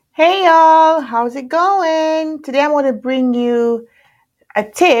Hey y'all, how's it going? Today I'm going to bring you a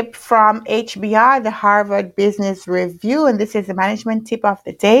tip from HBR, the Harvard Business Review, and this is the management tip of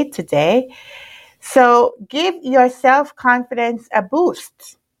the day today. So, give your self confidence a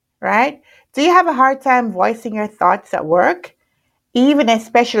boost, right? Do you have a hard time voicing your thoughts at work, even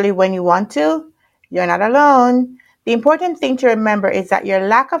especially when you want to? You're not alone. The important thing to remember is that your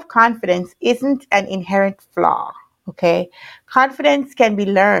lack of confidence isn't an inherent flaw, okay? Confidence can be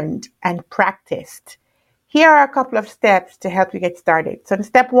learned and practiced. Here are a couple of steps to help you get started. So,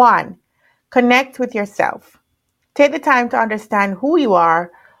 step one, connect with yourself. Take the time to understand who you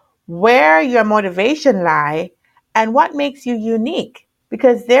are, where your motivation lie, and what makes you unique.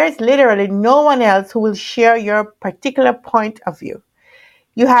 Because there's literally no one else who will share your particular point of view.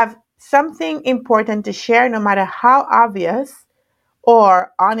 You have something important to share, no matter how obvious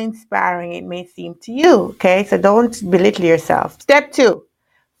or uninspiring it may seem to you. Okay, so don't belittle yourself. Step two,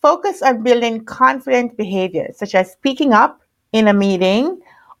 focus on building confident behaviors, such as speaking up in a meeting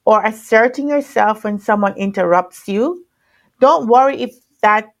or asserting yourself when someone interrupts you. Don't worry if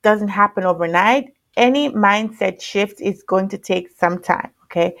that doesn't happen overnight. Any mindset shift is going to take some time.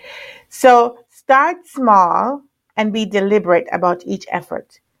 Okay, so start small and be deliberate about each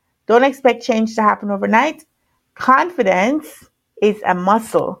effort. Don't expect change to happen overnight. Confidence is a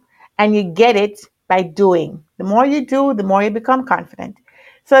muscle and you get it by doing. The more you do, the more you become confident.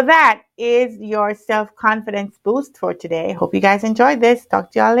 So that is your self confidence boost for today. Hope you guys enjoyed this.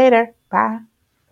 Talk to y'all later. Bye.